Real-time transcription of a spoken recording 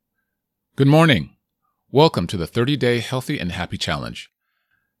Good morning. Welcome to the 30-Day Healthy and Happy Challenge.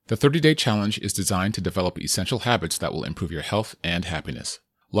 The 30-Day Challenge is designed to develop essential habits that will improve your health and happiness.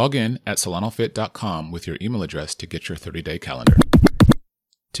 Log in at solanofit.com with your email address to get your 30-day calendar.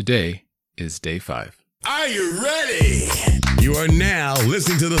 Today is day 5. Are you ready? You are now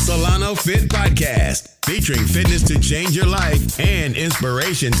listening to the Solano Fit Podcast, featuring fitness to change your life and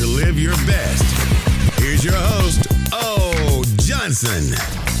inspiration to live your best. Here's your host, O. Johnson.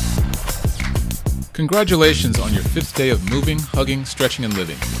 Congratulations on your 5th day of moving, hugging, stretching, and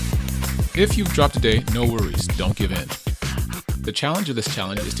living. If you've dropped a day, no worries, don't give in. The challenge of this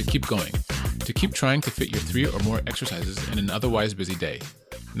challenge is to keep going, to keep trying to fit your 3 or more exercises in an otherwise busy day,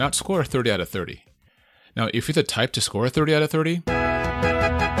 not score a 30 out of 30. Now, if you're the type to score a 30 out of 30,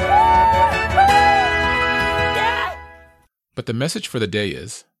 but the message for the day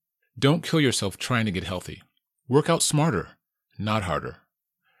is, don't kill yourself trying to get healthy. Work out smarter, not harder.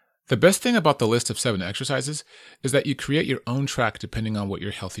 The best thing about the list of 7 exercises is that you create your own track depending on what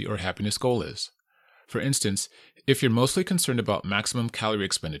your healthy or happiness goal is. For instance, if you're mostly concerned about maximum calorie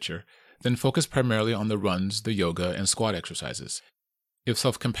expenditure, then focus primarily on the runs, the yoga, and squat exercises. If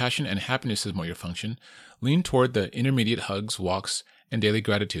self-compassion and happiness is more your function, lean toward the intermediate hugs, walks, and daily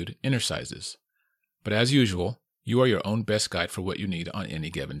gratitude exercises. But as usual, you are your own best guide for what you need on any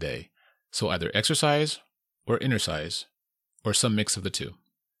given day. So either exercise or exercise, or some mix of the two.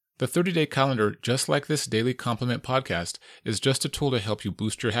 The 30-day calendar, just like this daily compliment podcast, is just a tool to help you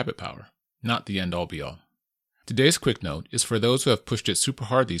boost your habit power, not the end-all be-all. Today's quick note is for those who have pushed it super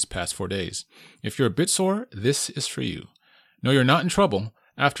hard these past 4 days. If you're a bit sore, this is for you. No, you're not in trouble.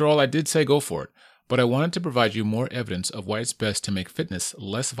 After all, I did say go for it, but I wanted to provide you more evidence of why it's best to make fitness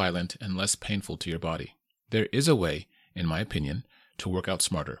less violent and less painful to your body. There is a way, in my opinion, to work out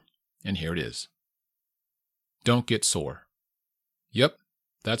smarter, and here it is. Don't get sore. Yep.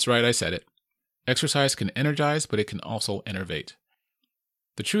 That's right, I said it. Exercise can energize, but it can also enervate.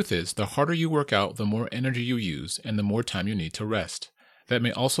 The truth is, the harder you work out, the more energy you use, and the more time you need to rest. That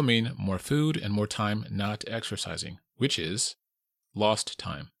may also mean more food and more time not exercising, which is lost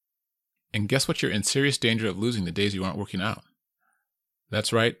time. And guess what? You're in serious danger of losing the days you aren't working out.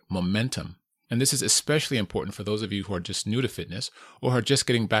 That's right, momentum. And this is especially important for those of you who are just new to fitness or are just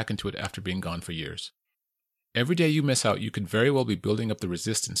getting back into it after being gone for years. Every day you miss out, you could very well be building up the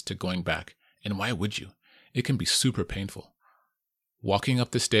resistance to going back. And why would you? It can be super painful. Walking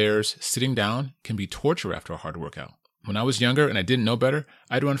up the stairs, sitting down, can be torture after a hard workout. When I was younger and I didn't know better,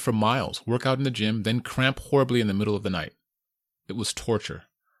 I'd run for miles, work out in the gym, then cramp horribly in the middle of the night. It was torture.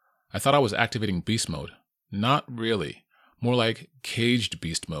 I thought I was activating beast mode. Not really. More like caged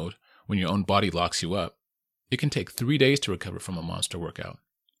beast mode, when your own body locks you up. It can take 3 days to recover from a monster workout.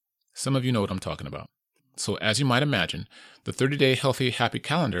 Some of you know what I'm talking about. So as you might imagine, the 30-day healthy, happy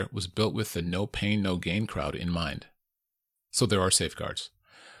calendar was built with the no pain, no gain crowd in mind. So there are safeguards.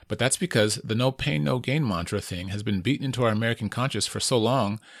 But that's because the no pain, no gain mantra thing has been beaten into our American conscious for so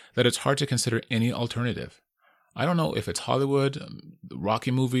long that it's hard to consider any alternative. I don't know if it's Hollywood, the Rocky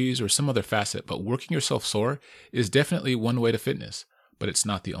movies, or some other facet, but working yourself sore is definitely one way to fitness, but it's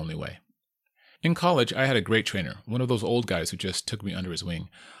not the only way. In college, I had a great trainer, one of those old guys who just took me under his wing.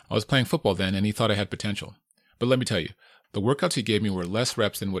 I was playing football then, and he thought I had potential. But let me tell you, the workouts he gave me were less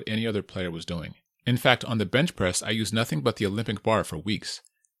reps than what any other player was doing. In fact, on the bench press, I used nothing but the Olympic bar for weeks.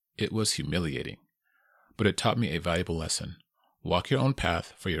 It was humiliating. But it taught me a valuable lesson. Walk your own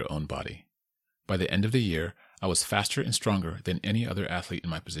path for your own body. By the end of the year, I was faster and stronger than any other athlete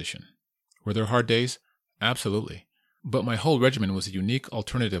in my position. Were there hard days? Absolutely. But my whole regimen was a unique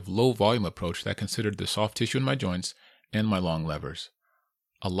alternative low-volume approach that considered the soft tissue in my joints and my long levers.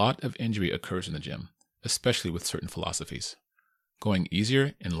 A lot of injury occurs in the gym, especially with certain philosophies. Going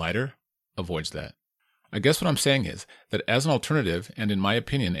easier and lighter avoids that. I guess what I'm saying is that as an alternative, and in my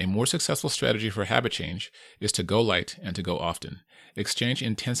opinion, a more successful strategy for habit change, is to go light and to go often. Exchange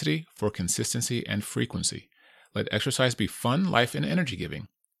intensity for consistency and frequency. Let exercise be fun, life, and energy-giving.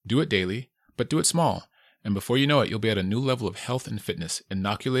 Do it daily, but do it small. And before you know it, you'll be at a new level of health and fitness,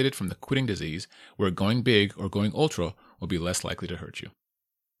 inoculated from the quitting disease, where going big or going ultra will be less likely to hurt you.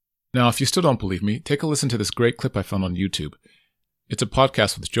 Now, if you still don't believe me, take a listen to this great clip I found on YouTube. It's a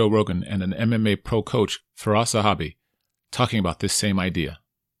podcast with Joe Rogan and an MMA pro coach, Firas Zahabi, talking about this same idea.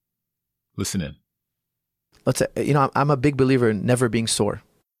 Listen in. Let's say, I'm a big believer in never being sore.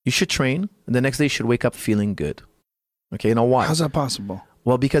 You should train, and the next day you should wake up feeling good. Okay, you know why? How's that possible?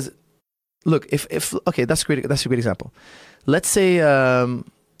 Well, because look, if okay, that's great. That's a great example. Let's say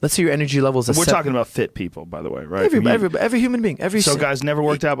your energy levels. We're talking about fit people, by the way, right? Every human being. So guys never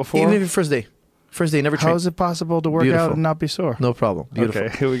worked out before? Even if your first day. First day, never train. How is it possible to work Beautiful. out and not be sore? No problem. Beautiful.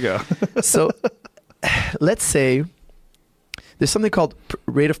 Okay, here we go. So let's say there's something called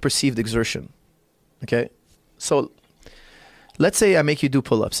rate of perceived exertion. Okay? So let's say I make you do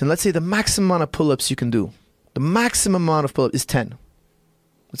pull-ups, and let's say the maximum amount of pull-ups you can do, the maximum amount of pull-ups is 10.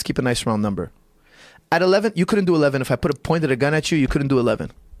 Let's keep a nice round number. At 11, you couldn't do 11. If I pointed a gun at you, you couldn't do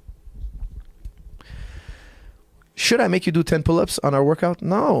 11. Should I make you do 10 pull-ups on our workout?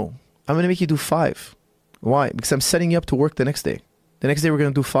 No. I'm going to make you do 5. Why? Because I'm setting you up to work the next day. The next day we're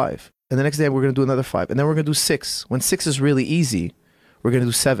going to do 5. And the next day we're going to do another 5. And then we're going to do 6. When 6 is really easy, we're going to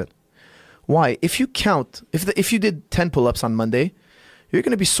do 7. Why? If you count, if you did 10 pull-ups on Monday, you're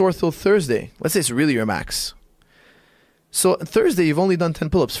going to be sore till Thursday. Let's say it's really your max. So Thursday, you've only done 10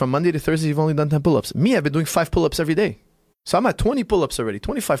 pull-ups. From Monday to Thursday, you've only done 10 pull-ups. Me, I've been doing 5 pull-ups every day. So I'm at 20 pull-ups already,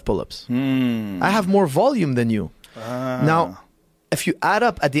 25 pull-ups. I have more volume than you. Now, if you add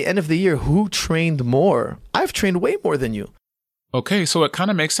up at the end of the year who trained more, I've trained way more than you. Okay, so it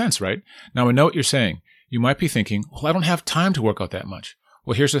kind of makes sense, right? Now I know what you're saying. You might be thinking, well, I don't have time to work out that much.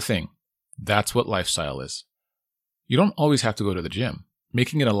 Well, here's the thing. That's what lifestyle is. You don't always have to go to the gym.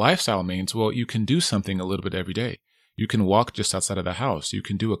 Making it a lifestyle means, well, you can do something a little bit every day. You can walk just outside of the house. You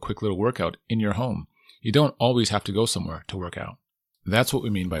can do a quick little workout in your home. You don't always have to go somewhere to work out. That's what we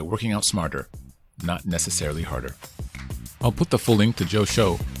mean by working out smarter, not necessarily harder. I'll put the full link to Joe's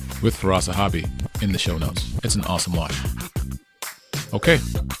show with Firas Zahabi in the show notes. It's an awesome watch. Okay,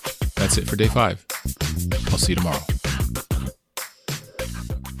 that's it for day 5. I'll see you tomorrow.